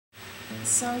This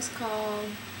song's called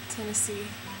Tennessee.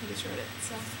 I just wrote it,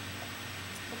 so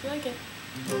hope you like it.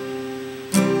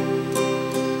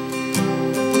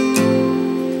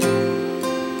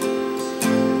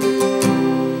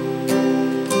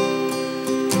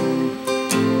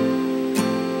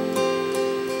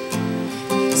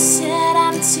 You said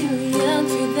I'm too young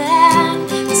for that.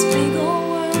 This big old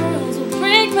world will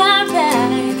break my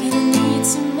back, and I need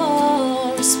some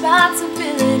more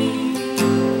responsibility.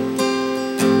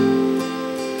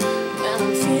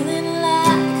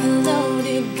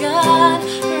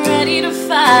 Ready to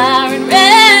fire and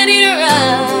ready to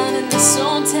run, and this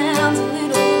old town's a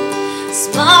little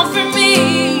small for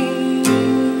me.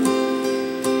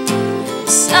 I'm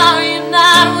sorry I'm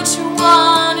not what you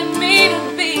wanted me to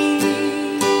be,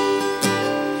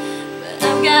 but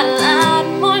I've got a lot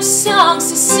more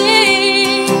songs to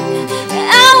sing.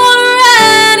 I wanna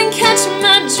ride and catch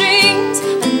my dreams.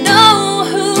 I know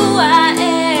who I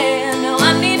am. Now I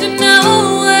need to know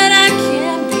what I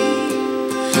can be.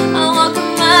 I walk a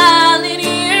mile in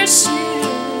your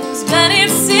shoes, but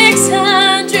it's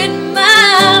 600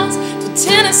 miles to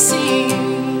Tennessee.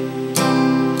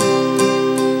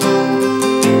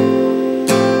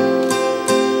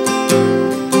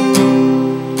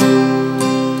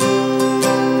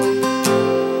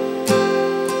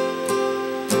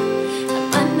 I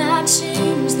might not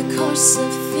change the course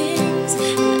of things,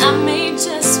 and I may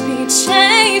just be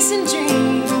chasing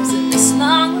dreams, and this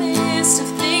long list of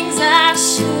things I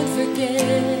should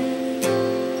forget.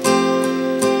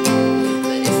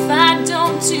 But if I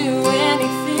don't do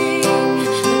anything,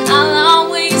 then I'll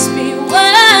always be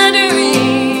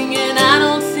wondering, and I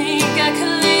don't think I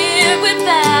could live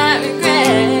without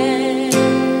regret.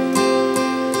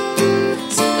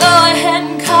 So go ahead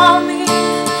and call me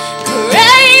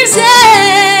crazy,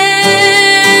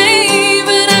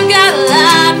 but I've got a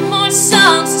lot more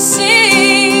songs to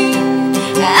sing.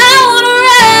 I wanna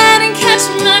ride and catch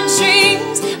my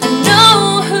dreams. I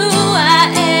know who I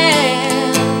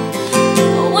am.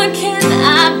 What can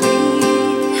I be?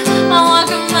 I walk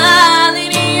a mile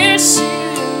in your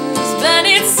shoes, but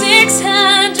it's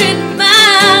 600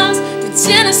 miles to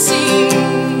Tennessee.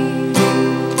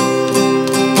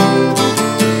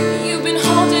 You've been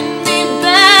holding me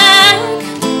back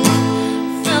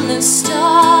from the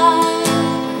start,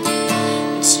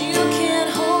 but you can't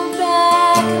hold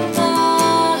back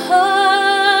my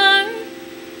heart.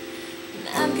 And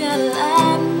I've got a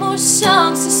lot more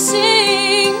songs to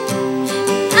sing.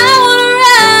 I wanna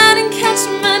ride and catch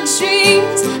my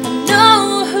dreams. I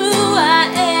know who I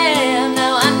am.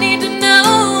 Now I need to know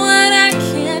what I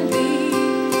can be.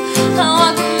 I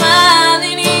walk a mile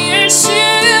in your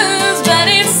shoes, but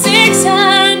it's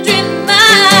 600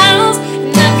 miles,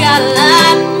 and I've got a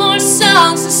lot more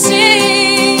songs to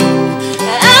sing.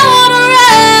 I wanna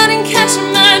ride and catch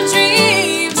my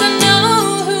dreams. I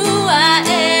know who I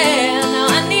am. Now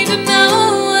I need to know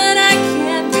what I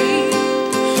can be.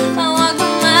 I walk a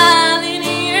mile in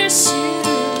your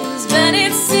shoes, but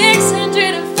it's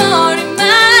 640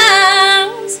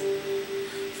 miles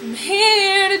from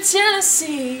here to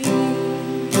Tennessee.